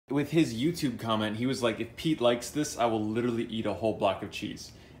with his YouTube comment, he was like, if Pete likes this, I will literally eat a whole block of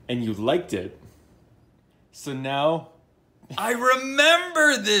cheese. And you liked it. So now... I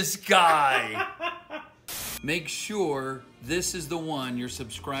remember this guy! Make sure this is the one you're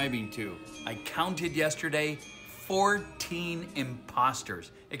subscribing to. I counted yesterday 14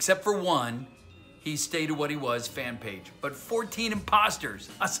 imposters. Except for one, he stayed at what he was, fan page. But 14 imposters.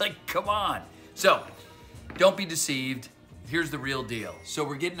 I was like, come on. So, don't be deceived. Here's the real deal. So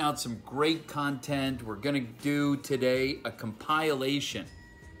we're getting out some great content. We're gonna do today a compilation.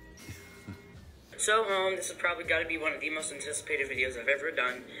 So, this has probably got to be one of the most anticipated videos I've ever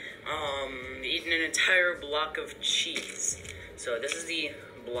done. Eating an entire block of cheese. So this is the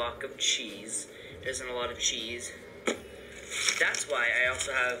block of cheese. There isn't a lot of cheese. That's why I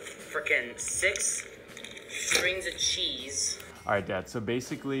also have frickin' 6 strings of cheese. All right, Dad, so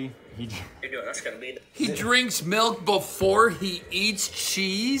basically, You're doing, that's gonna be... He drinks milk before he eats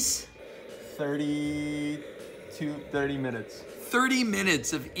cheese? 30 minutes. 30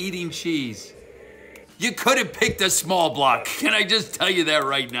 minutes of eating cheese. You could have picked a small block. Can I just tell you that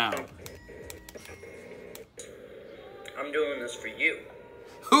right now? I'm doing this for you.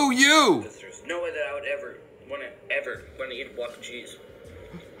 Who you? There's no way that I would ever want to eat a block of cheese.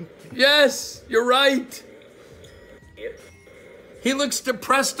 Yes, you're right. Yep. He looks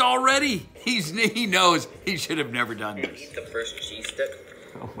depressed already. He knows he should have never done I'm gonna this. eat the first cheese stick.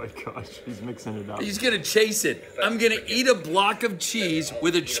 Oh my gosh, he's mixing it up. He's gonna chase it. I'm gonna eat a block of cheese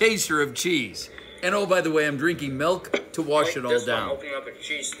with a chaser of cheese. And oh, by the way, I'm drinking milk to wash it all down. I'm opening up a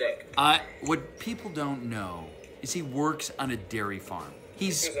cheese stick. What people don't know is he works on a dairy farm.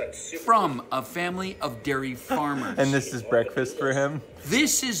 He's from a family of dairy farmers. And this is breakfast for him?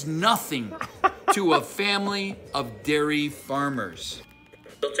 This is nothing to a family of dairy farmers.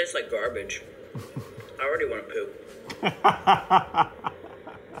 It'll taste like garbage. I already want to poop.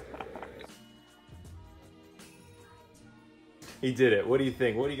 He did it. What do you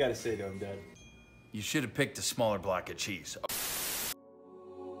think? What do you got to say to him, Dad? You should have picked a smaller block of cheese.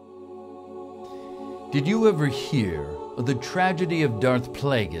 Did you ever hear of the tragedy of Darth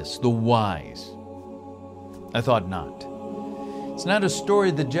Plagueis the Wise? I thought not. It's not a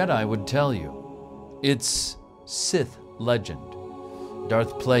story the Jedi would tell you. It's Sith legend.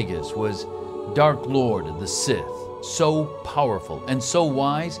 Darth Plagueis was Dark Lord of the Sith, so powerful and so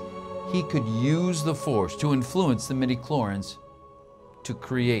wise, he could use the Force to influence the midichlorians to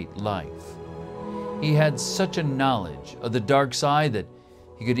create life. He had such a knowledge of the dark side that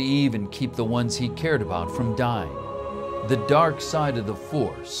he could even keep the ones he cared about from dying. The dark side of the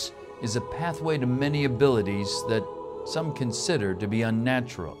Force is a pathway to many abilities that some consider to be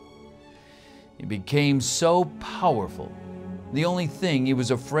unnatural. He became so powerful, the only thing he was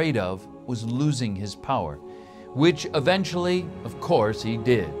afraid of was losing his power, which eventually, of course, he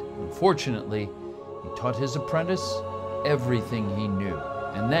did. Unfortunately, he taught his apprentice everything he knew,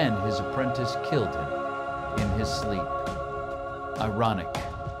 and then his apprentice killed him in his sleep. Ironic.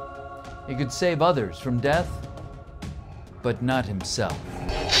 He could save others from death, but not himself.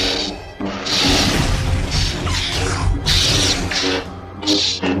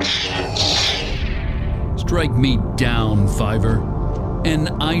 Strike me down, Fiver, and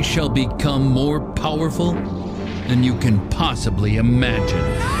I shall become more powerful than you can possibly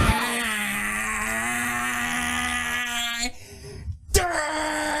imagine.